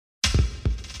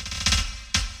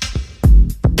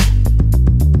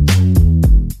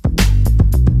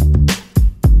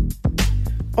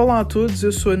Olá a todos,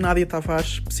 eu sou a Nádia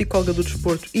Tavares, psicóloga do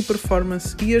desporto e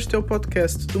performance, e este é o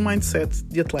podcast do Mindset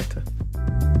de Atleta.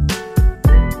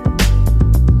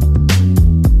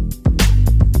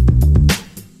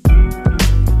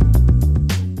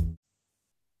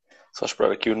 Só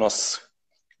esperar aqui o nosso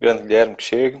grande Guilherme que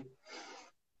chegue.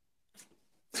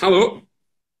 Alô?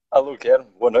 Alô, Guilherme,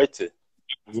 boa noite.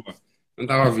 Boa. Não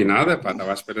estava a ouvir nada, pá,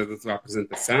 estava à espera da tua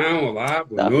apresentação. Olá,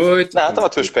 boa Não, noite. estava à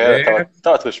tua espera,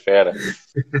 estava à tua espera.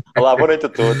 Olá, boa noite a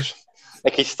todos.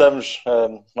 Aqui estamos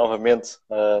novamente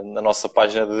na nossa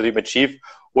página do Dream Achieve.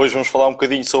 Hoje vamos falar um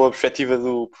bocadinho sobre a perspectiva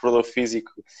do preparador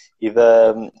físico e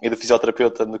do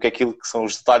fisioterapeuta no que é aquilo que são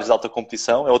os detalhes da alta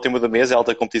competição. É o tema da mesa, é a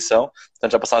alta competição.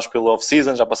 Portanto, já passámos pelo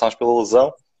off-season, já passámos pela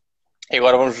lesão. E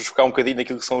agora vamos focar um bocadinho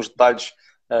naquilo que são os detalhes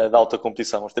da alta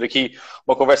competição. Vamos ter aqui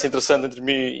uma conversa interessante entre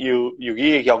mim e o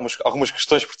Gui, aqui algumas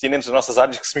questões pertinentes das nossas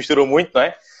áreas que se misturam muito, não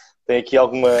é? Tem aqui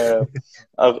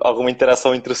alguma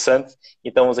interação interessante,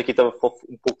 então vamos aqui também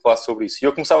um pouco falar sobre isso. E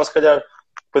eu começava, se calhar,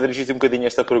 para dirigir um bocadinho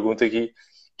esta pergunta aqui,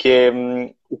 que é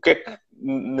o que é que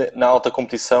na alta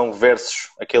competição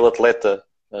versus aquele atleta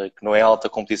que não é alta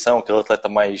competição, aquele atleta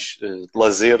mais de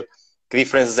lazer, que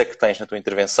diferenças é que tens na tua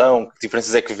intervenção, que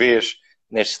diferenças é que vês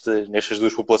nestas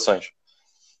duas populações?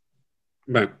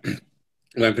 Bem,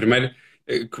 primeiro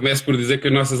começo por dizer que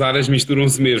as nossas áreas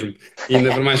misturam-se mesmo. E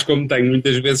ainda por mais como tenho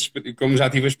muitas vezes, como já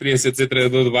tive a experiência de ser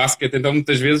treinador de basquete, então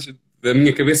muitas vezes a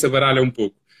minha cabeça baralha um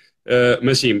pouco.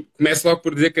 Mas sim, começo logo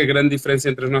por dizer que a grande diferença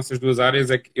entre as nossas duas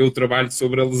áreas é que eu trabalho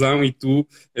sobre a lesão e tu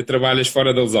trabalhas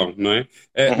fora da lesão, não é?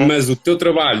 Mas o teu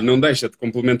trabalho não deixa de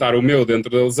complementar o meu dentro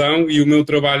da lesão e o meu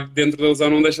trabalho dentro da lesão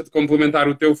não deixa de complementar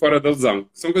o teu fora da lesão.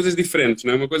 São coisas diferentes,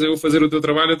 não é? Uma coisa é eu fazer o teu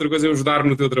trabalho, outra coisa é eu ajudar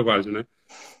no teu trabalho, não é?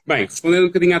 Bem, respondendo um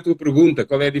bocadinho à tua pergunta,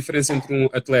 qual é a diferença entre um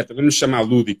atleta, vamos chamar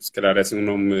lúdico, se calhar é assim um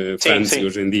nome fancy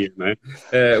hoje em dia, não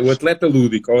é? O atleta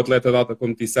lúdico ou o atleta de alta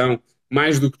competição,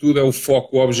 mais do que tudo é o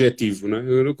foco, o objetivo, não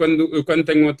é? Eu quando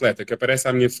tenho um atleta que aparece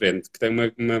à minha frente, que tem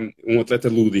um atleta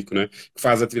lúdico, não é? Que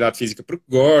faz atividade física porque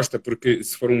gosta, porque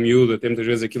se for um miúdo, até muitas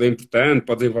vezes aquilo é importante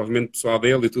para o desenvolvimento pessoal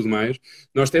dele e tudo mais,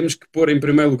 nós temos que pôr em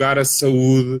primeiro lugar a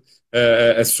saúde,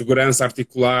 a segurança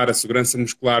articular, a segurança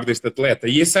muscular deste atleta.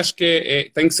 E esse acho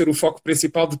que tem que ser o foco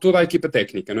principal de toda a equipa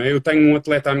técnica, não é? Eu tenho um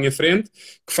atleta à minha frente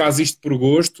que faz isto por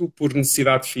gosto, por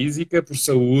necessidade física, por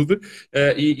saúde,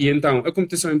 e então a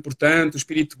competição é importante, o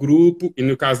espírito de grupo, e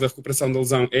no caso da recuperação da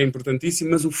lesão é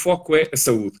importantíssimo, mas o foco é a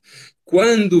saúde.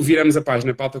 Quando viramos a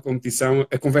página para a alta competição,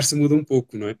 a conversa muda um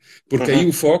pouco, não é? Porque aí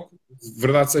o foco,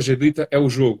 verdade seja dita, é o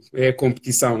jogo, é a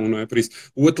competição, não é? Por isso,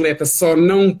 o atleta só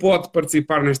não pode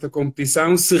participar nesta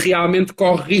competição se realmente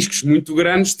corre riscos muito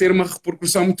grandes de ter uma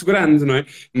repercussão muito grande, não é?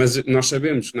 Mas nós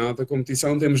sabemos que na alta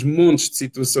competição temos montes de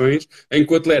situações em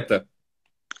que o atleta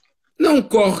não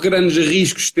corre grandes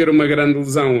riscos de ter uma grande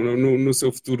lesão no seu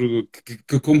futuro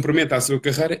que comprometa a sua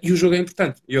carreira, e o jogo é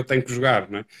importante, e eu tenho que jogar,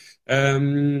 não é?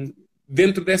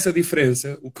 Dentro dessa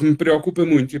diferença, o que me preocupa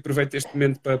muito, e aproveito este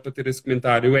momento para ter esse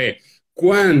comentário, é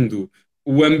quando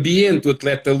o ambiente do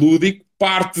atleta lúdico,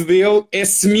 parte dele é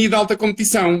semi de alta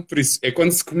competição. Por isso, é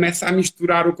quando se começa a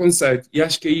misturar o conceito. E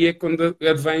acho que aí é quando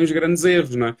advêm os grandes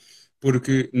erros, não é?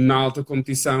 Porque na alta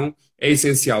competição é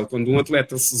essencial, quando um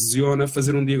atleta se lesiona,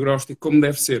 fazer um diagnóstico como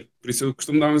deve ser. Por isso eu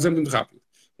costumo dar um exemplo muito rápido.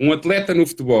 Um atleta no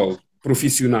futebol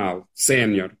profissional,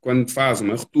 sénior, quando faz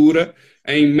uma ruptura,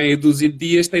 em meia dúzia de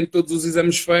dias tem todos os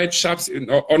exames feitos,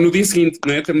 ou no dia seguinte,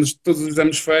 não é? Temos todos os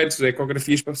exames feitos,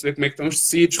 ecografias para perceber como é que estão os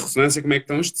tecidos, ressonância como é que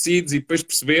estão os tecidos, e depois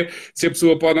perceber se a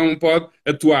pessoa pode ou não pode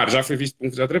atuar. Já foi visto por um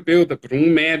fisioterapeuta, por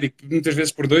um médico, muitas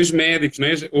vezes por dois médicos, não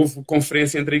é? Houve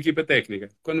conferência entre a equipa técnica.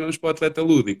 Quando vamos para o atleta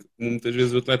lúdico, muitas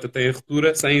vezes o atleta tem a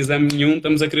ruptura, sem exame nenhum,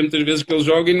 estamos a querer muitas vezes que ele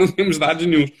jogue e não temos dados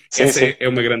nenhum. Essa é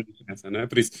uma grande diferença, não é?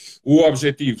 Por isso, o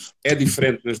objetivo é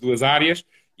diferente nas duas áreas,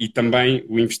 e também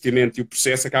o investimento e o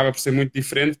processo acaba por ser muito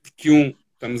diferente, porque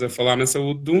estamos a falar na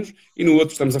saúde de uns e no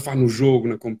outro estamos a falar no jogo,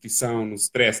 na competição, no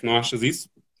stress. Não achas isso?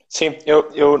 Sim,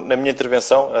 eu na minha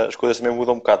intervenção as coisas também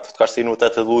mudam um bocado. Tocaste aí no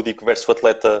atleta lúdico versus o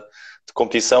atleta de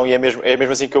competição, e é mesmo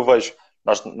assim que eu vejo.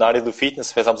 Nós na área do fitness,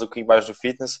 se pensarmos um bocadinho mais do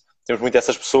fitness, temos muito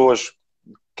essas pessoas que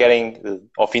querem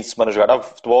ao fim de semana jogar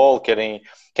futebol, querem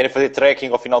fazer trekking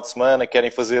ao final de semana, querem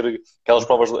fazer aquelas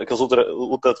provas, aqueles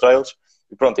ultra trails.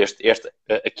 E pronto,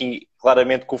 aqui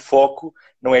claramente que o foco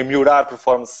não é melhorar a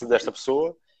performance desta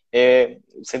pessoa, é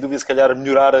sem dúvida se calhar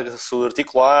melhorar a saúde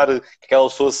articular, que aquela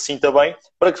pessoa se sinta bem,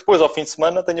 para que depois ao fim de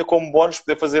semana tenha como bónus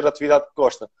poder fazer a atividade que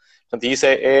gosta. Portanto, e isso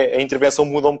a intervenção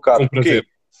muda um bocado. Com prazer.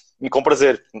 E com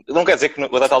prazer. Não quer dizer que o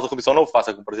atleta de alta competição não o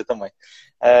faça com prazer também.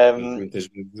 Muitas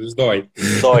vezes dói.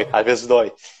 Às vezes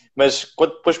dói. Mas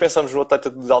quando depois pensamos no atleta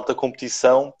de alta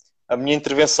competição, a minha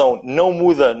intervenção não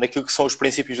muda naquilo que são os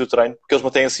princípios do treino, porque eles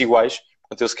mantêm-se iguais.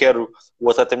 Portanto, eu se quero o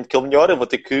atleta que ele melhore, eu vou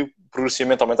ter que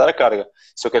progressivamente aumentar a carga.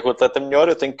 Se eu quero que o atleta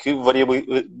melhore, eu tenho que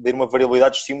ter uma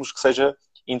variabilidade de estímulos que seja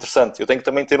interessante. Eu tenho que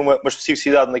também ter uma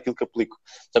especificidade naquilo que aplico.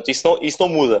 Portanto, isso não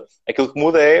muda. Aquilo que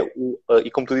muda é,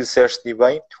 e como tu disseste e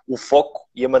bem, o foco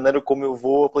e a maneira como eu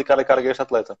vou aplicar a carga a este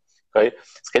atleta. Okay?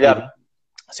 Se calhar,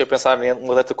 se eu pensar em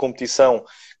um atleta de competição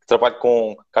que trabalhe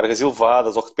com cargas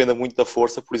elevadas ou que dependa muito da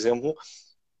força, por exemplo,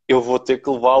 eu vou ter que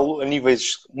levá-lo a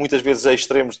níveis muitas vezes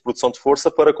extremos de produção de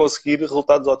força para conseguir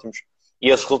resultados ótimos. E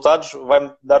esses resultados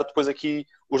vai-me dar depois aqui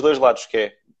os dois lados, que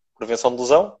é prevenção de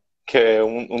lesão, que é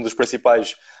um dos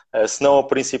principais, se não o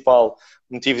principal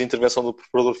motivo de intervenção do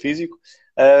preparador físico,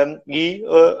 e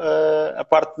a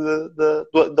parte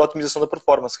da otimização da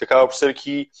performance, que acaba por ser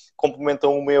aqui,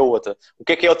 complementam uma e a outra. O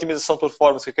que é a otimização da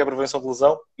performance, o que é a prevenção de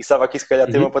lesão? E estava aqui, se calhar,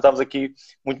 tema para estarmos aqui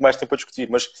muito mais tempo a discutir,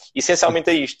 mas essencialmente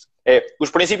é isto. Os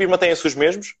princípios mantêm-se os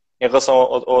mesmos em relação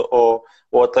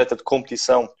ao atleta de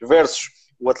competição versus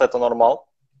o atleta normal,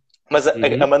 mas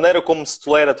a maneira como se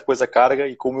tolera depois a carga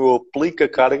e como eu aplico a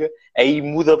carga, aí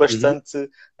muda bastante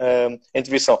a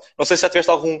intervenção. Não sei se já tiveste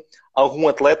algum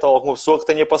atleta ou alguma pessoa que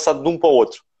tenha passado de um para o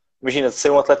outro. Imagina, ser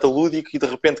um atleta lúdico e de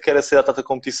repente quer ser atleta de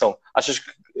competição. Achas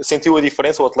que sentiu a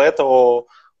diferença o atleta ou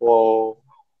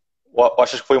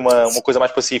achas que foi uma coisa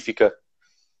mais pacífica?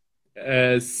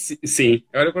 Sim.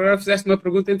 Agora fizeste uma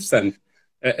pergunta interessante.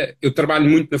 Eu trabalho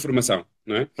muito na formação,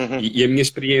 não é? E a minha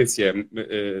experiência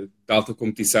de alta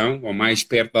competição, ou mais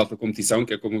perto da alta competição,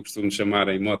 que é como eu costumo chamar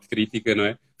em modo crítica, não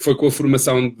é? Foi com a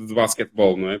formação de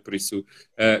basquetebol, não é? Por isso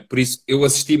eu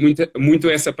assisti muito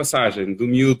a essa passagem do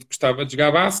miúdo que gostava de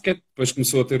jogar basquete, depois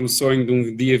começou a ter o sonho de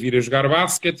um dia vir a jogar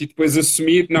basquete e depois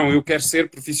assumir, não, eu quero ser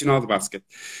profissional de basquete.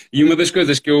 E uma das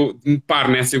coisas que eu me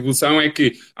paro nessa evolução é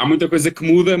que há muita coisa que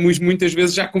muda, mas muitas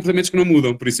vezes já há comportamentos que não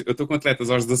mudam. Por isso, eu estou com atletas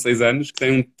aos 16 anos que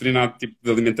têm um determinado tipo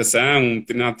de alimentação, um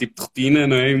determinado tipo de rotina,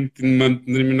 não é? Uma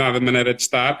determinada maneira de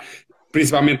estar,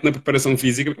 principalmente na preparação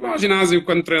física, porque ao ginásio,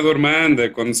 quando o treinador manda,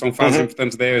 quando são fases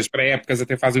importantes das pré-épocas,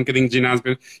 até fazem um bocadinho de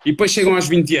ginásio, e depois chegam aos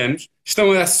 20 anos,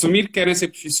 estão a assumir que querem ser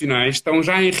profissionais, estão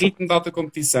já em ritmo de alta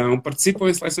competição, participam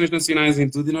em seleções nacionais em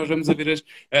tudo, e nós vamos a ver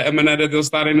a maneira deles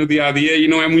estarem no dia-a-dia, e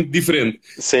não é muito diferente.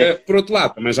 Por outro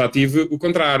lado, também já tive o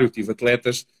contrário, tive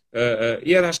atletas,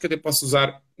 e acho que até posso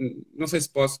usar, não sei se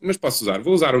posso, mas posso usar.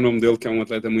 Vou usar o nome dele, que é um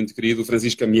atleta muito querido, o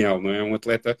Francisco Amiel, não é? Um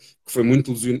atleta que foi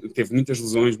teve muitas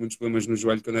lesões, muitos problemas no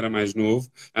joelho quando era mais novo,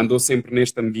 andou sempre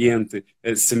neste ambiente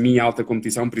semi-alta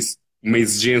competição, por isso uma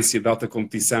exigência de alta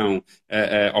competição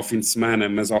ao fim de semana,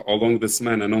 mas ao longo da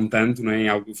semana não tanto, não é?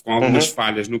 Com algumas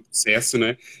falhas no processo, não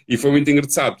é? E foi muito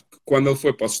engraçado, porque quando ele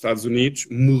foi para os Estados Unidos,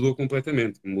 mudou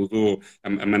completamente. Mudou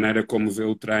a maneira como vê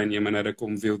o treino, a maneira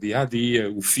como vê o dia-a-dia,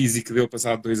 o físico dele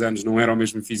passado 2 anos não era o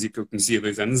mesmo físico que eu conhecia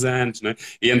 2 anos antes, não é?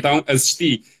 E então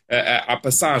assisti à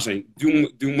passagem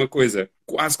de uma coisa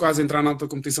quase entrar na alta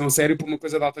competição a sério para uma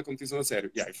coisa de alta competição a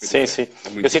sério. E aí foi sim.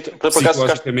 Muito, eu sinto, por acaso,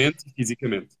 psicologicamente e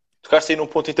fisicamente. Tocaste aí num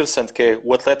ponto interessante, que é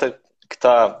o atleta que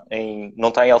não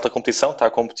está em alta competição, está a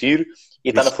competir e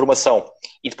está na formação.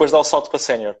 E depois dá o salto para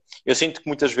sénior. Eu sinto que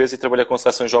muitas vezes, e trabalhei com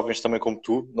seleções jovens também como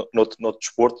tu, no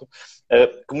desporto,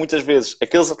 que muitas vezes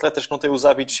aqueles atletas que não têm os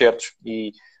hábitos certos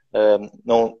e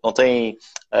não têm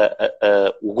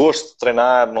o gosto de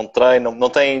treinar, não treinam, não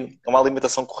têm uma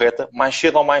alimentação correta, mais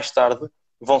cedo ou mais tarde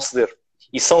vão ceder.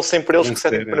 E são sempre eles que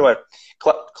cedem primeiro.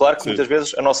 Claro que muitas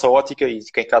vezes a nossa ótica, e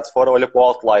quem cá de fora olha para o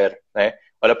outlier, né?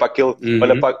 Olha para aquele,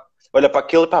 olha para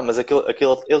aquele, pá, mas aquele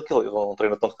não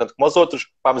treina tanto como os outros,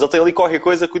 pá, mas ele tem ali qualquer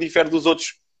coisa que o difere dos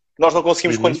outros que nós não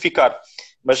conseguimos quantificar.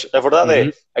 Mas a verdade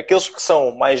é, aqueles que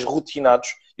são mais rotinados,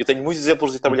 eu tenho muitos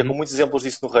exemplos, e trabalhei com muitos exemplos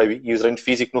disso no rugby, e o treino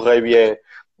físico no rugby é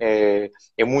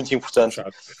muito importante,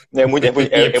 é muito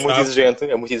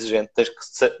exigente,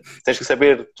 tens que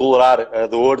saber tolerar a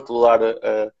dor, tolerar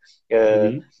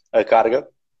a carga,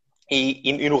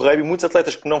 e no rugby muitos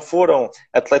atletas que não foram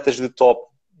atletas de top,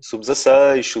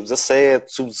 sub-16, sub-17,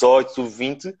 sub-18,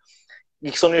 sub-20, e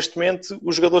que são neste momento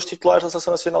os jogadores titulares da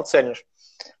Seleção Nacional de Séniores.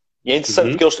 E é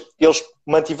interessante porque eles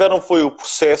mantiveram foi o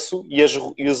processo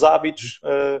e os hábitos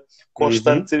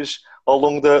constantes ao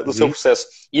longo do seu processo.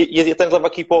 E até nos leva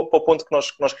aqui para o ponto que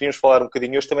nós queríamos falar um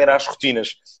bocadinho hoje, também era as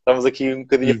rotinas. Estávamos aqui um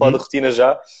bocadinho a falar de rotinas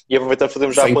já, e aproveitamos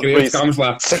fazemos já a ponto para isso.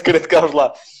 Sem querer tocarmos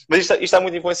lá. Mas isto está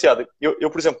muito influenciado. Eu,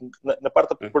 por exemplo, na parte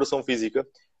da preparação física,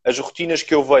 as rotinas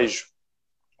que eu vejo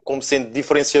como sendo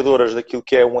diferenciadoras daquilo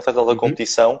que é um atleta da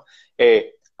competição é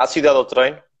a assiduidade ao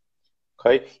treino.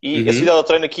 Okay? E a assiduidade ao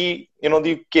treino aqui, eu não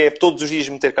digo que é todos os dias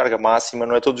meter carga máxima,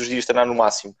 não é todos os dias treinar no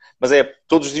máximo, mas é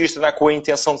todos os dias treinar com a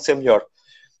intenção de ser melhor.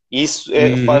 E isso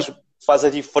faz a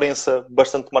diferença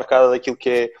bastante marcada daquilo que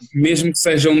é... Mesmo que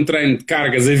seja um treino de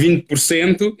cargas a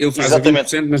 20%, ele faz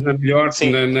Exatamente. a 20%, mas na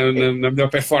melhor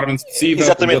performance possível,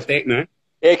 exatamente. Não é?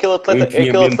 É aquele atleta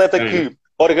que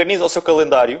organiza o seu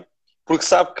calendário porque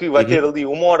sabe que vai ter ali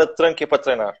 1 hora de treino que é para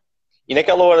treinar. E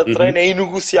naquela hora de treino é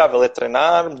inegociável, é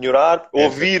treinar, melhorar,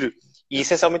 ouvir. E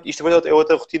essencialmente, isto é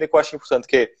outra rotina que eu acho importante,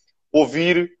 que é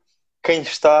ouvir quem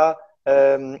está,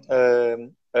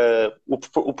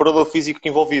 o preparador físico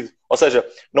envolvido. Ou seja,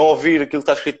 não ouvir aquilo que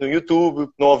está escrito no YouTube,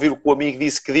 não ouvir o que o amigo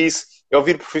disse que disse, é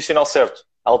ouvir o profissional certo,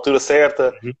 à altura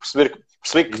certa,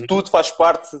 perceber que tudo faz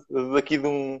parte daqui de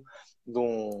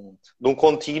um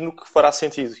contínuo que fará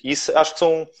sentido. E isso acho que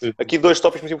são aqui 2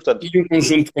 tópicos muito importantes. E um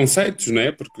conjunto de conceitos, não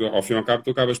é? Porque ao fim e ao cabo tu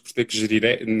acabas por ter que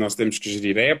gerir, nós temos que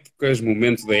gerir épocas,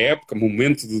 momento da época,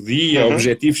 momento do dia,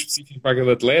 objetivo específico para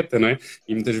aquele atleta, não é?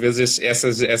 E muitas vezes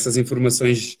essas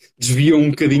informações desviam um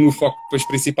bocadinho o foco depois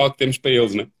principal que temos para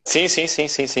eles, não é?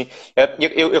 Sim.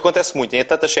 Acontece muito. Em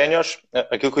atletas séniores,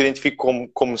 aquilo que eu identifico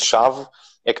como chave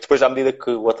é que depois, à medida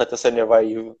que o atleta sénior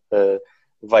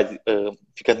vai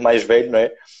ficando mais velho, não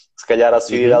é? Se calhar a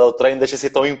assiduidade ao treino deixa de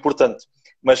ser tão importante.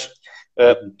 Mas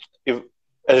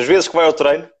às vezes que vai ao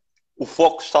treino, o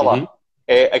foco está lá.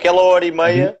 É aquela hora e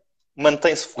meia,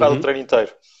 mantém-se focado o treino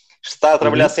inteiro. Está a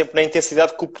trabalhar sempre na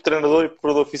intensidade que o treinador e o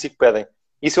preparador físico pedem.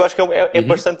 Isso eu acho que é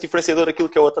bastante diferenciador daquilo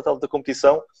que é o atleta da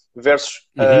competição versus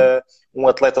um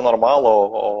atleta normal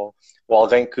ou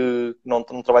alguém que não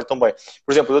trabalha tão bem.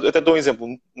 Por exemplo, eu até dou um exemplo.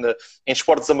 Em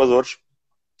esportes amadores,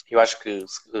 eu acho que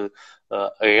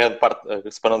a grande parte,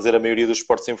 se para não dizer a maioria dos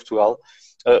esportes em Portugal,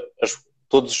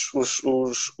 todos os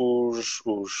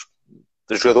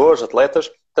jogadores,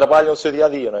 atletas, trabalham o seu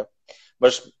dia-a-dia, não é?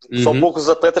 Mas são poucos os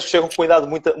atletas que chegam com uma idade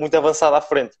muito, muito avançada à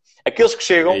frente. Aqueles que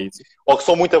chegam, ou que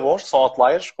são muito bons, são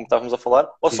outliers, como estávamos a falar,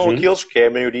 ou são aqueles, que é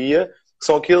a maioria, que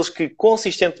são aqueles que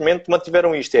consistentemente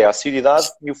mantiveram isto, é a assiduidade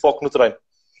e o foco no treino.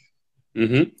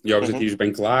 E objetivos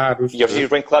bem claros. E objetivos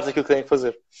bem claros daquilo que têm que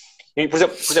fazer. E, por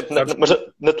exemplo mas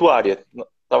na tua área,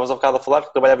 estávamos há bocado a falar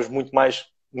que trabalhavas muito mais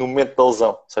no momento da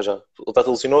lesão, ou seja, o atleta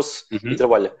lesionou-se e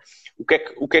trabalha. O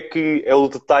que é que é o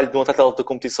detalhe de um atleta da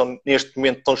competição neste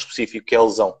momento tão específico que é a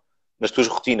lesão? Nas tuas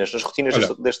rotinas, nas rotinas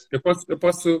deste... Eu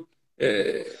posso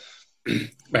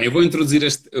bem, eu vou introduzir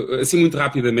assim muito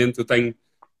rapidamente. Eu tenho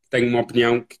uma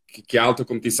opinião que a alta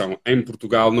competição em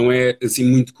Portugal não é assim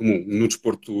muito comum no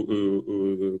desporto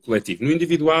coletivo. No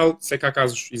individual, sei que há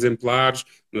casos exemplares,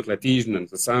 no atletismo, na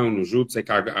natação, no judo, sei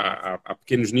que há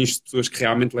pequenos nichos de pessoas que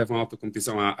realmente levam a alta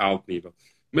competição a alto nível.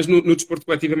 Mas no desporto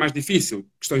coletivo é mais difícil.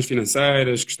 Questões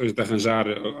financeiras, questões de arranjar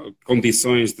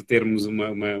condições de termos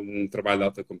um trabalho de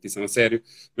alta competição a sério.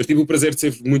 Mas tive o prazer de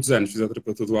ser muitos anos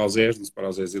fisioterapeuta do Algés, do Sport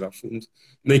Algés e da Fundo,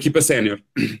 na equipa sénior.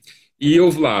 E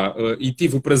houve lá, e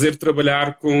tive o prazer de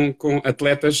trabalhar com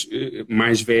atletas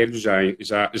mais velhos,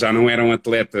 já não eram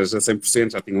atletas a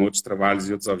 100%, já tinham outros trabalhos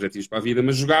e outros objetivos para a vida,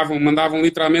 mas mandavam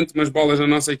literalmente umas bolas na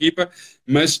nossa equipa,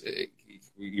 mas...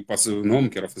 e posso dizer o nome,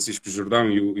 que era o Francisco Jordão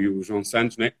e o João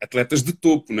Santos, né? Atletas de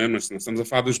topo, né? Nós estamos a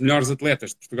falar dos melhores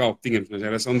atletas de Portugal que tínhamos na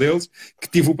geração deles, que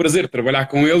tive o prazer de trabalhar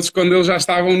com eles quando eles já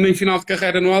estavam em final de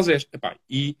carreira no Algés.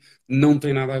 E não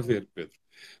tem nada a ver, Pedro.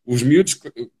 Os miúdos,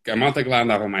 a malta que lá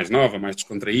andava mais nova, mais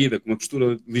descontraída, com uma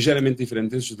postura ligeiramente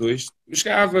diferente desses dois,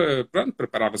 chegava, pronto,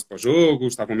 preparava-se para o jogo,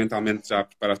 estavam mentalmente já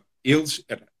preparados.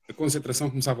 A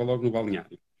concentração começava logo no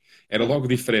balneário. Era logo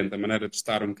diferente a maneira de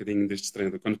estar um bocadinho destes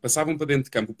treinadores. Quando passavam para dentro de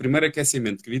campo, o primeiro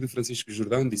aquecimento que vi do Francisco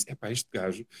Jordão disse: este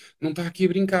gajo não está aqui a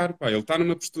brincar, pá. Ele está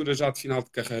numa postura já de final de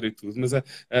carreira e tudo, mas a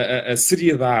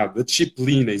seriedade, a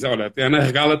disciplina, olha, até a Ana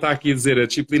Regala está aqui a dizer, a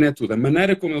disciplina é tudo. A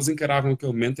maneira como eles encaravam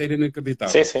aquele momento era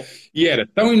inacreditável. Sim. E era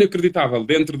tão inacreditável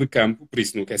dentro de campo, por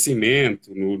isso no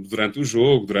aquecimento, durante o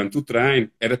jogo, durante o treino,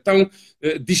 era tão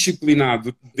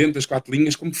disciplinado dentro das 4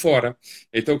 linhas como fora.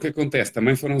 Então o que acontece?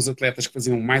 Também foram os atletas que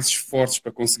faziam mais esforços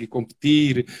para conseguir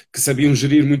competir, que sabiam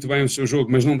gerir muito bem o seu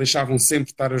jogo, mas não deixavam sempre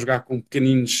estar a jogar com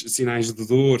pequeninos sinais de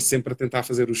dor, sempre a tentar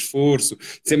fazer o esforço,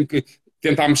 sempre que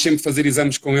tentámos sempre fazer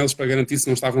exames com eles para garantir se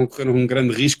não estavam a correr um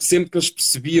grande risco, sempre que eles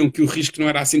percebiam que o risco não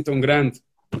era assim tão grande,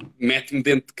 mete-me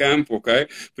dentro de campo, ok?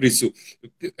 Por isso,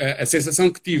 a sensação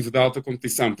que tive da alta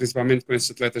competição, principalmente com esses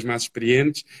atletas mais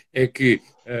experientes, é que,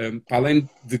 para além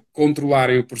de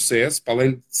controlarem o processo, para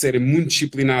além de serem muito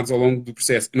disciplinados ao longo do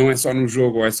processo, não é só no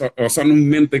jogo ou só no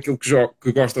momento daquilo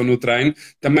que gostam no treino,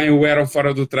 também o eram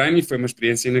fora do treino e foi uma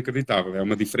experiência inacreditável. É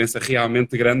uma diferença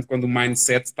realmente grande quando o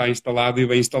mindset está instalado e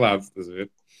bem instalado, estás a ver?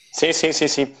 Sim.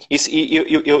 Isso,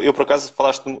 eu, por acaso,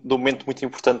 falaste de um momento muito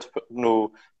importante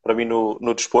para mim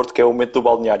no desporto, que é o momento do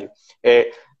balneário.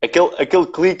 É aquele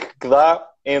clique que dá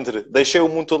entre deixei o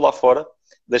mundo todo lá fora,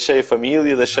 deixei a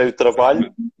família, deixei o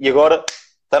trabalho e agora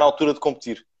está na altura de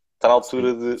competir. Está na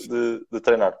altura de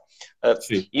treinar.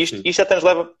 Isto até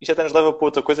nos leva para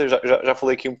outra coisa. Já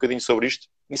falei aqui um bocadinho sobre isto.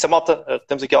 E se a malta,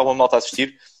 temos aqui alguma malta a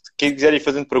assistir. Se quiserem ir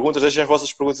fazendo perguntas, deixem as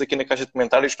vossas perguntas aqui na caixa de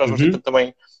comentários, que nós vamos tentar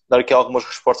também dar aqui algumas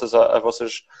respostas às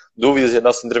vossas dúvidas e à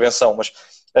nossa intervenção. Mas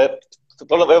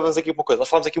vamos aqui uma coisa. Nós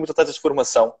falamos aqui muito de atletas de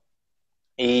formação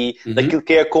e daquilo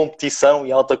que é a competição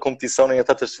e a alta competição em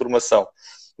atletas de formação.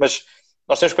 Mas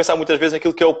nós temos que pensar muitas vezes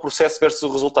naquilo que é o processo versus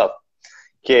o resultado.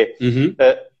 Que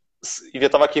é... E eu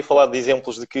estava aqui a falar de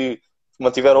exemplos de que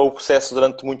mantiveram o processo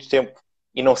durante muito tempo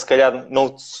e se calhar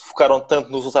não se focaram tanto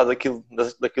no resultado daquilo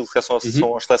que são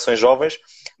as seleções jovens,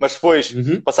 mas depois,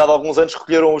 passado alguns anos,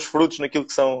 recolheram os frutos naquilo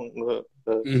que são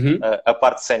a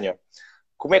parte sénior.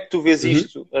 Como é que tu vês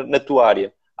isto na tua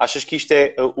área? Achas que isto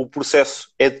o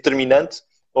processo é determinante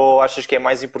ou achas que é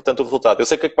mais importante o resultado? Eu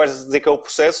sei que vais dizer que é o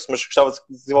processo, mas gostava de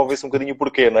desenvolver-se um bocadinho o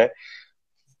porquê, não é?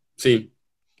 Sim.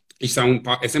 Isto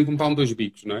é sempre um pau de dois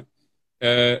bicos, não é?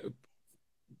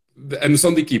 A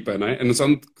noção de equipa, não é? A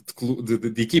noção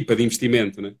de equipa, de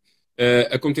investimento, não é?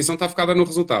 A competição está focada no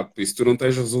resultado. Por isso, tu não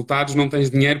tens resultados, não tens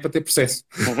dinheiro para ter processo.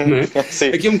 Não é?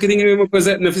 Aqui é um bocadinho a mesma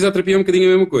coisa. Na fisioterapia é um bocadinho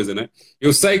a mesma coisa, não é?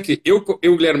 Eu sei que eu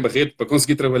Guilherme Barreto, para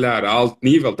conseguir trabalhar a alto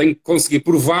nível, tenho que conseguir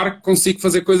provar que consigo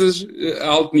fazer coisas a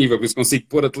alto nível. Por isso, consigo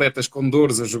pôr atletas com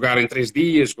dores a jogar em 3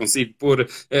 dias, consigo pôr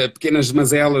pequenas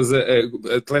mazelas,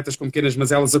 atletas com pequenas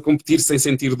mazelas a competir sem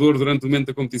sentir dor durante o momento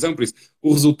da competição. Por isso,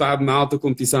 o resultado na alta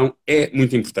competição é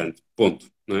muito importante. Ponto.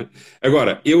 Não é?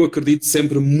 Agora, eu acredito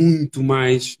sempre muito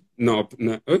mais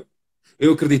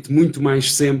eu acredito muito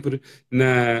mais sempre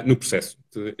no processo.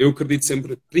 Eu acredito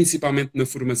sempre, principalmente na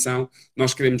formação,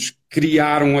 nós queremos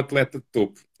criar um atleta de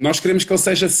topo. Nós queremos que ele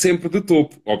seja sempre de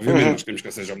topo, obviamente. Nós queremos que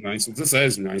ele seja o melhor em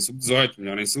sub-16, o melhor em sub-18, o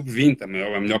melhor em sub-20, a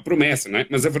melhor promessa, não é?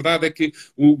 Mas a verdade é que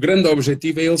o grande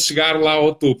objetivo é ele chegar lá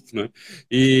ao topo, não é?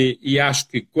 E acho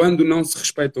que quando não se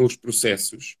respeitam os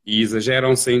processos e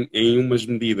exageram-se em umas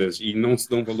medidas e não se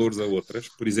dão valores a outras,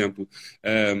 por exemplo,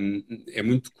 é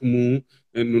muito comum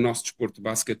no nosso desporto de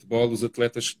basquetebol os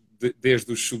atletas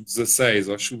desde os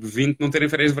sub-16 aos sub-20 não terem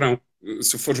férias de verão.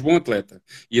 Se fores bom atleta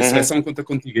e a seleção conta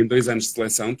contigo em 2 anos de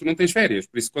seleção, tu não tens férias.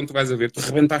 Por isso, quando tu vais a ver, tu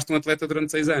rebentaste um atleta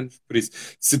durante 6 anos. Por isso,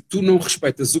 se tu não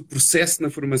respeitas o processo na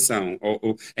formação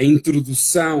ou a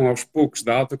introdução aos poucos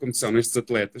da alta competição nestes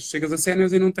atletas, chegas a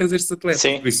séniores e não tens estes atletas.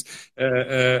 Sim. Por isso,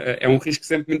 é um risco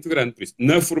sempre muito grande. Por isso,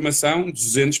 na formação,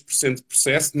 200% de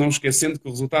processo, não esquecendo que o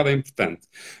resultado é importante.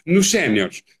 Nos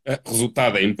séniores, o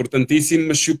resultado é importantíssimo,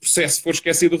 mas se o processo for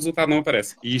esquecido, o resultado não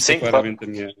aparece. E isso é claramente a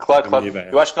minha ideia.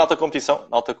 Eu acho que na alta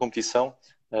competição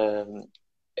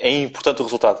é importante o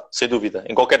resultado, sem dúvida.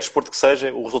 Em qualquer desporto que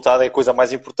seja, o resultado é a coisa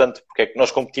mais importante, porque é que nós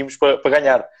competimos para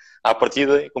ganhar. À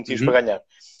partida, competimos para ganhar.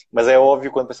 Mas é óbvio,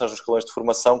 quando pensamos nos escalões de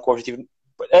formação, que o objetivo,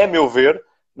 a meu ver,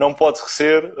 não pode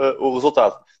ser o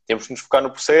resultado. Temos que nos focar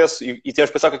no processo e temos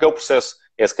que pensar o que é o processo.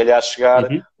 É, se calhar, chegar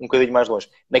um bocadinho mais longe.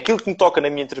 Naquilo que me toca na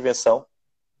minha intervenção,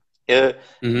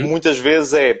 muitas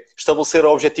vezes é estabelecer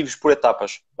objetivos por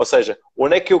etapas. Ou seja,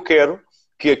 onde é que eu quero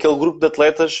que aquele grupo de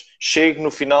atletas chegue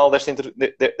no final deste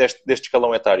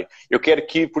escalão etário. Eu quero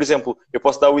que, por exemplo, eu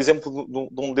posso dar o exemplo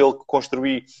de um modelo que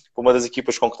construí para uma das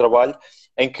equipas com que trabalho,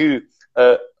 em que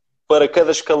para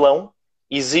cada escalão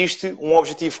existe um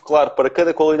objetivo claro para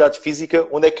cada qualidade física,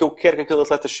 onde é que eu quero que aquele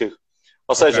atleta chegue.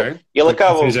 Ou seja, ele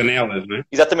acaba... janelas, não é?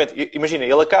 Exatamente. Imagina,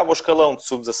 ele acaba o escalão de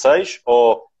sub-16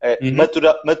 ou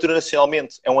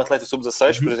maturacionalmente é um atleta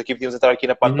sub-16, por exemplo, aqui podíamos entrar aqui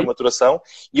na parte da maturação,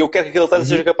 e eu quero que aquele atleta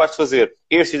seja capaz de fazer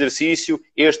este exercício,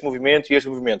 este movimento e este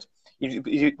movimento.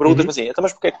 E perguntas-me assim, então,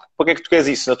 mas porquê é que tu queres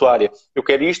isso na tua área? Eu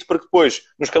quero isto para que depois,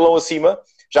 no escalão acima,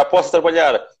 já possa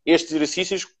trabalhar estes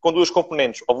exercícios com 2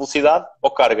 componentes, ou velocidade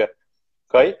ou carga.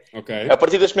 Ok? A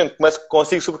partir deste momento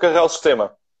consigo sobrecarregar o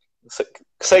sistema.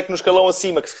 Sei que no escalão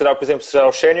acima, que se calhar, por exemplo, será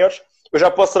os séniores, eu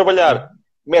já posso trabalhar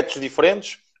métodos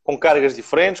diferentes, com cargas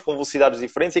diferentes, com velocidades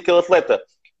diferentes, e aquele atleta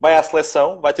vai à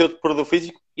seleção, vai ter outro preparador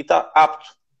físico e está apto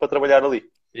para trabalhar ali.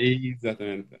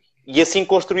 Exatamente. E assim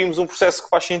construímos um processo que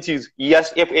faz sentido. E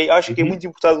acho que é muito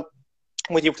importante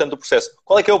o processo.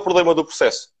 Qual é que é o problema do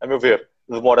processo? A meu ver,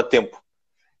 demora tempo.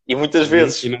 E muitas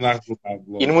vezes... E não dá resultado.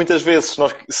 E muitas vezes,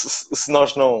 se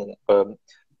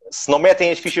não metem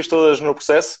as fichas todas no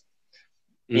processo,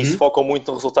 e se focam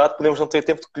muito no resultado, podemos não ter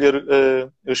tempo de colher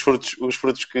os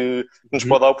frutos que nos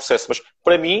pode dar o processo. Mas,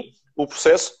 para mim, o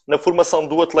processo, na formação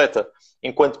do atleta,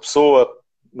 enquanto pessoa,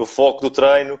 no foco do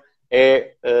treino,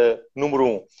 é número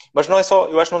 1. Mas não é só,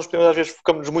 eu acho que não nos podemos, às vezes,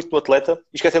 focamos muito no atleta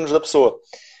e esquecemos da pessoa.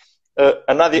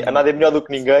 A Nádia é melhor do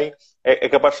que ninguém, é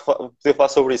capaz de poder falar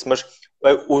sobre isso, mas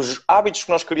os hábitos que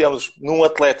nós criamos num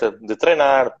atleta de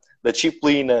treinar, da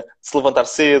disciplina, de se levantar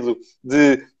cedo,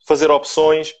 de fazer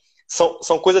opções,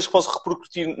 são coisas que vão se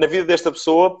repercutir na vida desta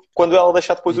pessoa quando ela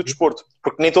deixar depois o desporto.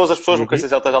 Porque nem todas as pessoas vão querer ser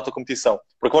atletas de alta competição.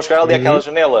 Porque vão chegar ali àquela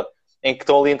janela em que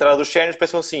estão ali a entrada dos séniores e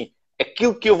pensam assim,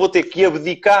 aquilo que eu vou ter que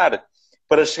abdicar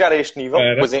para chegar a este nível,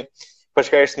 para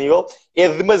chegar a este nível, é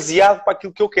demasiado para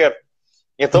aquilo que eu quero.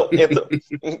 Então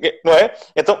não é?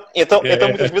 Então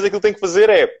muitas vezes aquilo que tenho que fazer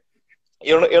é,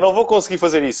 eu não vou conseguir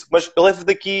fazer isso, mas eu levo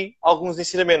daqui alguns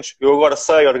ensinamentos. Eu agora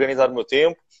sei organizar o meu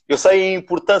tempo, eu sei a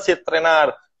importância de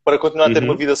treinar para continuar a ter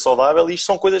uma vida saudável, e isto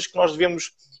são coisas que nós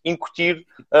devemos incutir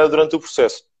durante o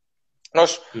processo.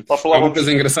 Nós falávamos... Há uma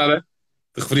coisa engraçada,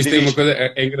 te referiste a uma coisa,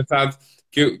 é engraçado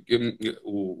que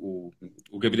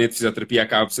o gabinete de fisioterapia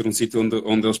acaba por ser um sítio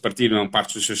onde eles partilham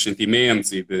partes dos seus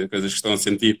sentimentos e de coisas que estão a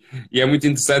sentir, e é muito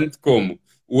interessante como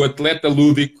o atleta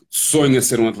lúdico sonha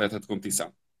ser um atleta de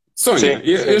competição. Sonha.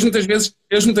 Eles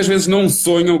muitas vezes não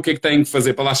sonham o que é que têm que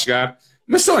fazer para lá chegar,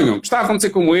 mas sonham, gostavam de ser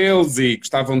como eles e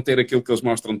gostavam de ter aquilo que eles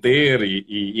mostram ter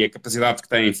e a capacidade que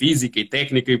têm física e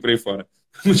técnica e por aí fora.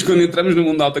 Mas quando entramos no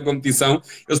mundo da alta competição,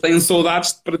 eles têm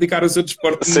saudades de praticar o seu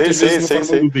desporto muitas vezes de uma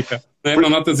forma lúdica. Não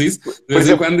notas isso? De vez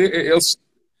em quando eles...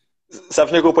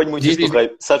 Sabes onde é que eu apanho muito isso no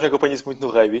rugby? Sabes onde é que eu apanho isso muito no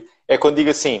rugby? É quando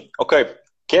digo assim, ok,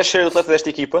 queres ser atleta desta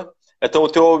equipa? Então o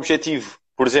teu objetivo,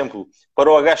 por exemplo,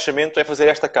 para o agachamento é fazer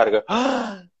esta carga.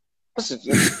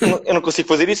 Eu não consigo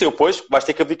fazer isso. Eu, pois, vais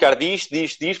ter que abdicar disto,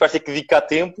 vais ter que dedicar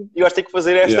tempo e vais ter que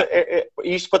fazer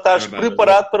isto para estares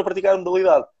preparado para praticar a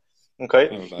modalidade. Okay?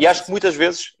 E acho que muitas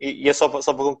vezes, e é só para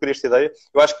concluir esta ideia,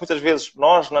 eu acho que muitas vezes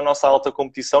nós, na nossa alta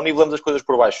competição, nivelamos as coisas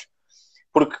por baixo.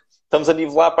 Porque estamos a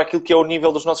nivelar para aquilo que é o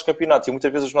nível dos nossos campeonatos e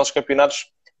muitas vezes os nossos campeonatos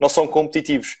não são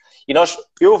competitivos. E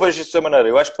eu vejo isso da maneira.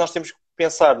 Eu acho que nós temos que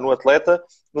pensar no atleta,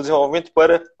 no desenvolvimento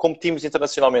para competirmos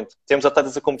internacionalmente. Temos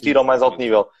atletas a competir ao mais alto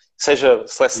nível. Seja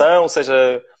seleção,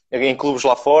 seja em clubes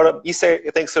lá fora. Isso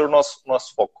tem que ser o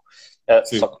nosso foco.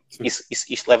 Só que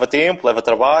isto leva tempo, leva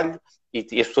trabalho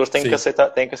e as pessoas têm que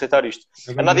aceitar isto.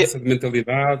 A Nádia... de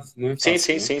mentalidade, não é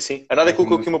fácil, sim. A Nádia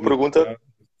colocou aqui uma pergunta...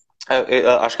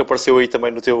 Acho que apareceu aí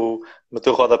também no teu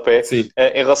rodapé,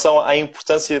 em relação à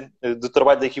importância do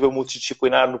trabalho da equipa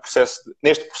multidisciplinar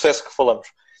neste processo que falamos.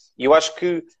 E eu acho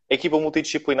que a equipa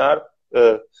multidisciplinar,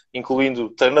 incluindo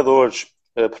treinadores,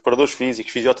 preparadores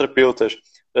físicos, fisioterapeutas,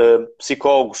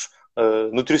 psicólogos,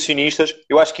 nutricionistas,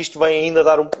 eu acho que isto vai ainda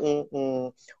dar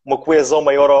uma coesão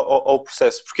maior ao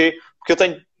processo. Porque eu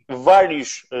tenho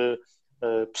vários...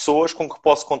 pessoas com que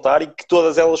posso contar e que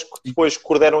todas elas depois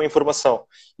coordenam a informação.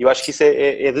 E eu acho que isso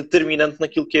é determinante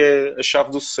naquilo que é a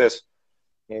chave do sucesso.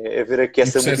 É ver aqui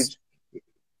essa...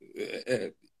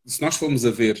 Se nós formos a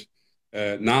ver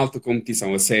na alta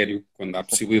competição a sério, quando há a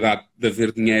possibilidade de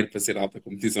haver dinheiro para ser alta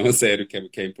competição a sério,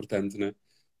 que é importante, não é?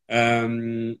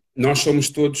 Nós somos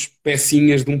todos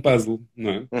pecinhas de um puzzle,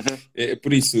 não é?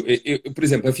 Por isso, por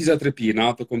exemplo, a fisioterapia na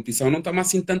alta competição não toma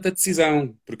assim tanta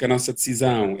decisão, porque a nossa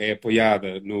decisão é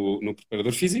apoiada no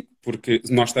preparador físico, porque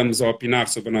nós estamos a opinar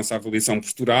sobre a nossa avaliação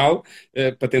postural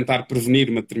para tentar prevenir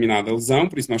uma determinada lesão,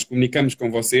 por isso nós comunicamos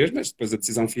com vocês, mas depois a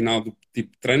decisão final do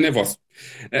tipo de treino é vossa.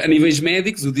 A níveis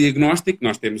médicos, o diagnóstico,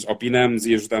 nós opinamos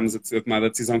e ajudamos a tomar a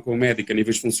decisão com o médico a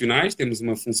níveis funcionais, temos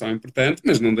uma função importante,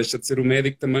 mas não deixa de ser o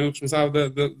médico também o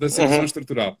responsável da solução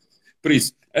estrutural. Por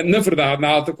isso, na verdade, na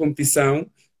alta competição,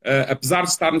 apesar de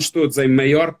estarmos todos em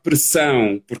maior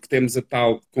pressão, porque temos a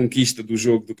tal conquista do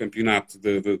jogo, do campeonato,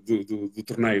 do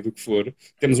torneio, do que for,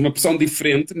 temos uma pressão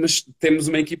diferente, mas temos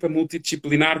uma equipa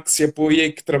multidisciplinar que se apoia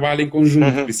e que trabalha em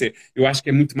conjunto. Por isso eu acho que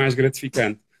é muito mais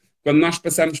gratificante. Quando nós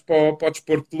passamos para o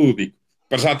desporto lúdico,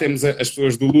 para já temos as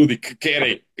pessoas do lúdico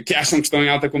que acham que estão em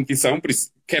alta competição, por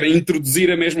isso querem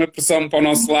introduzir a mesma pressão para o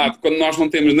nosso lado, quando nós não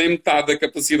temos nem metade da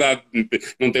capacidade,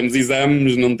 não temos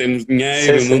exames, não temos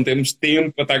dinheiro, não temos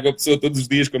tempo para estar com a pessoa todos os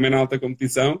dias, como é na alta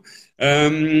competição,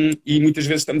 e muitas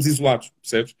vezes estamos isolados,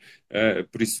 percebes?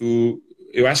 Por isso,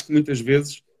 eu acho que muitas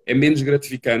vezes é menos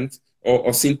gratificante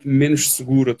ou sinto-me menos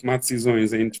seguro a tomar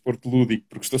decisões em desporto lúdico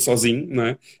porque estou sozinho, não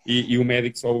é? E o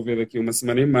médico só o vê daqui a uma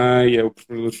semana e meia, o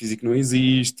preparador físico não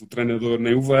existe, o treinador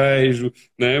nem o vejo,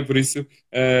 não é? Por isso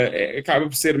acaba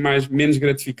por ser menos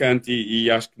gratificante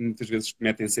e acho que muitas vezes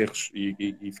cometem-se erros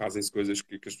e fazem-se coisas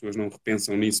que as pessoas não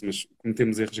repensam nisso, mas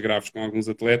cometemos erros graves com alguns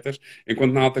atletas,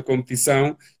 enquanto na alta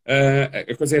competição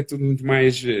a coisa é tudo muito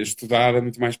mais estudada,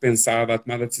 muito mais pensada, a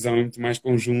tomada de decisão é muito mais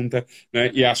conjunta, não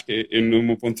é? E acho que, no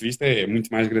meu ponto de vista, é muito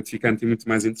mais gratificante e muito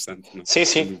mais interessante. Não?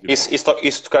 Sim.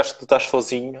 Isso tocaste que estás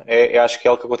sozinho, acho que é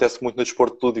algo que acontece muito no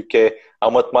desporto lúdico, que é, há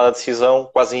uma tomada de decisão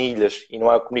quase em ilhas, e não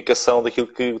há comunicação daquilo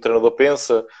que o treinador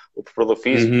pensa, o preparador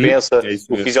físico pensa,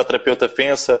 o fisioterapeuta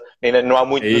pensa, ainda não há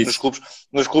muito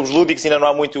nos clubes lúdicos, ainda não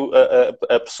há muito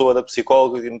a pessoa da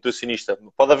psicóloga e do nutricionista.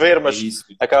 Pode haver, mas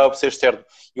acaba por ser externo.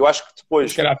 Eu acho que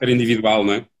depois... O caráter individual,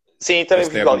 não é? Sim, também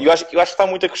individual. Eu acho que está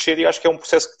muito a crescer e acho que é um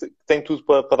processo que tem tudo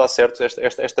para dar certo,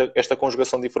 esta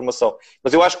conjugação de informação.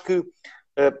 Mas eu acho que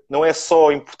não é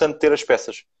só importante ter as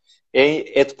peças.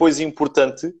 É depois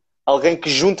importante alguém que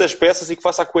junte as peças e que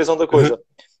faça a coesão da coisa.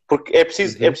 Porque é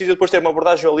preciso depois ter uma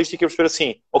abordagem holística e perceber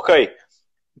assim, ok,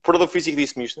 o preparador físico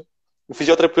disse-me isto, o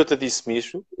fisioterapeuta disse-me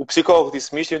isto, o psicólogo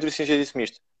disse-me isto e o nutricionista disse-me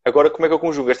isto. Agora, como é que eu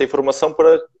conjugo esta informação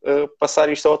para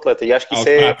passar isto ao atleta? E acho que isso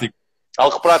é... prático.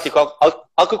 Algo prático,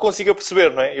 algo que eu consiga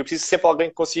perceber, não é? Eu preciso sempre de alguém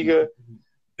que consiga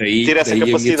ter essa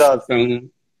capacidade.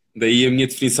 Daí a minha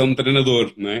definição de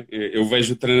treinador, não é? Eu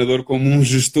vejo o treinador como um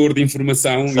gestor de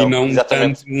informação e não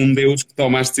tanto um Deus que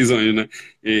toma as decisões, não é?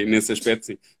 E nesse aspecto,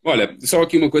 sim. Olha, só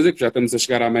aqui uma coisa, que já estamos a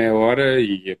chegar à meia hora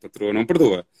e a patroa não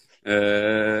perdoa.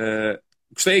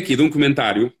 Gostei aqui de um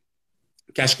comentário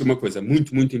que acho que é uma coisa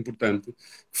muito, muito importante,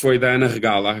 que foi da Ana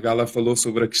Regala. A Regala falou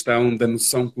sobre a questão da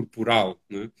noção corporal,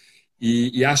 não é?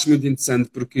 E acho muito interessante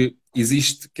porque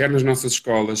existe, quer nas nossas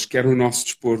escolas, quer no nosso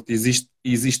desporto,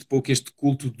 existe pouco este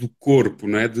culto do corpo,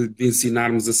 não é? De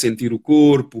ensinarmos a sentir o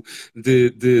corpo,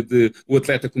 de o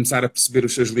atleta começar a perceber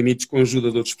os seus limites com a ajuda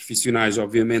de outros profissionais,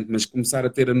 obviamente, mas começar a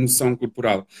ter a noção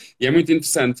corporal. E é muito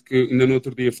interessante que, ainda no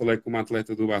outro dia falei com uma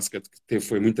atleta do basquete que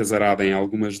foi muito azarada em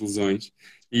algumas lesões,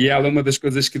 e ela, uma das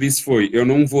coisas que disse foi: eu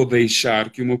não vou deixar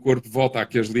que o meu corpo volte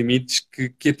àqueles limites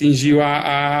que atingiu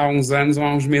há uns anos ou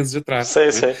há uns meses atrás. Sei.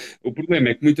 O problema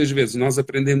é que muitas vezes nós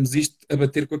aprendemos isto a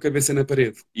bater com a cabeça na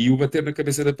parede. E o bater na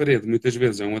cabeça da parede, muitas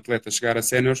vezes, é um atleta chegar a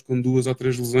séniores com 2 ou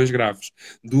 3 lesões graves.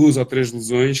 2 ou 3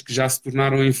 lesões que já se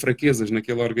tornaram em fraquezas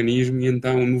naquele organismo e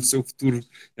então no seu futuro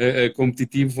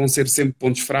competitivo vão ser sempre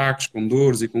pontos fracos, com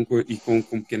dores e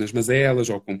com pequenas mazelas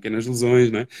ou com pequenas lesões,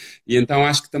 não é? E então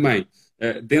acho que também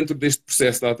dentro deste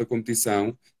processo de alta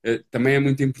competição, também é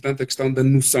muito importante a questão da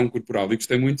noção corporal. E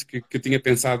gostei muito que eu tinha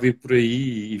pensado ir por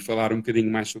aí e falar um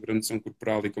bocadinho mais sobre a noção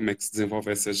corporal e como é que se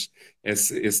desenvolve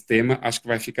esse tema. Acho que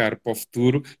vai ficar para o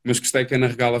futuro, mas gostei que a Ana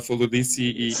Regala falou disso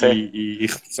e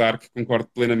reforçar que concordo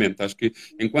plenamente. Acho que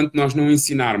enquanto nós não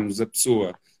ensinarmos a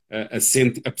pessoa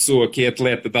que é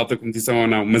atleta de alta competição ou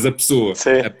não, mas a pessoa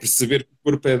a perceber que o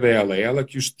corpo é dela, é ela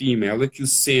que o estima, é ela que o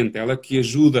sente, é ela que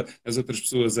ajuda as outras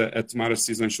pessoas a tomar as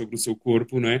decisões sobre o seu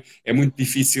corpo, não é? É muito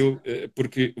difícil,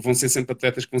 porque vão ser sempre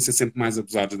atletas que vão ser sempre mais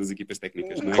abusados das equipas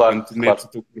técnicas, não é?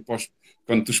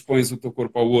 Quando tu expões o teu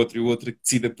corpo ao outro e o outro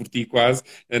decida por ti quase,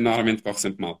 normalmente corre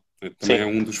sempre mal. Também é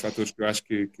um dos fatores que eu acho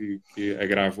que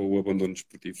agrava o abandono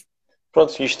desportivo.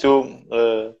 Pronto, isto...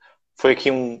 foi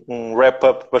aqui um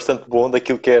wrap-up bastante bom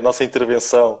daquilo que é a nossa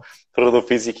intervenção, preparador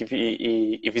físico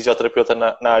e fisioterapeuta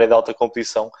na área da alta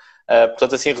competição.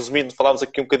 Portanto, assim, resumindo, falámos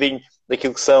aqui um bocadinho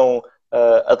daquilo que são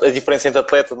a diferença entre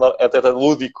atleta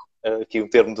lúdico, aqui um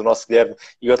termo do nosso Guilherme,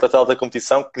 e o atleta de alta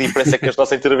competição, que diferença é que é a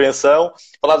nossa intervenção.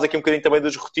 Falámos aqui um bocadinho também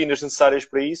das rotinas necessárias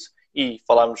para isso e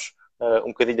falámos um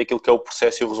bocadinho daquilo que é o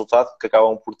processo e o resultado, que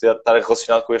acabam por estar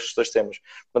relacionado com estes 2 temas.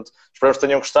 Portanto, esperamos que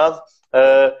tenham gostado.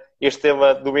 Este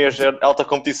tema do mês é alta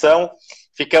competição.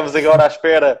 Ficamos agora à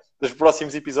espera dos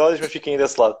próximos episódios, mas fiquem aí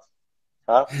desse lado.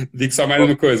 Tá? Digo só mais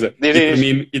uma coisa.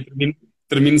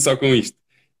 Termino só com isto.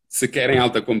 Se querem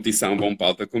alta competição, vão para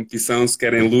alta competição. Se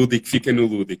querem lúdico, fiquem no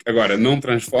lúdico. Agora, não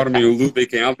transformem o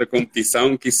lúdico em alta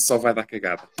competição, que isso só vai dar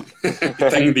cagada.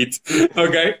 Tenho dito.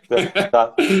 Ok?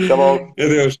 Tá. Até logo.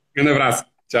 Adeus. Grande abraço.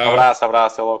 Tchau. Abraço.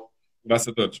 Até logo.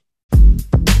 Abraço a todos.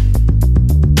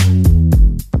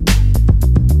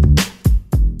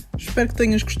 Espero que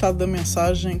tenhas gostado da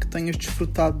mensagem, que tenhas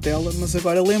desfrutado dela, mas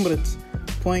agora lembra-te,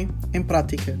 põe em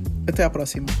prática. Até à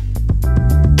próxima.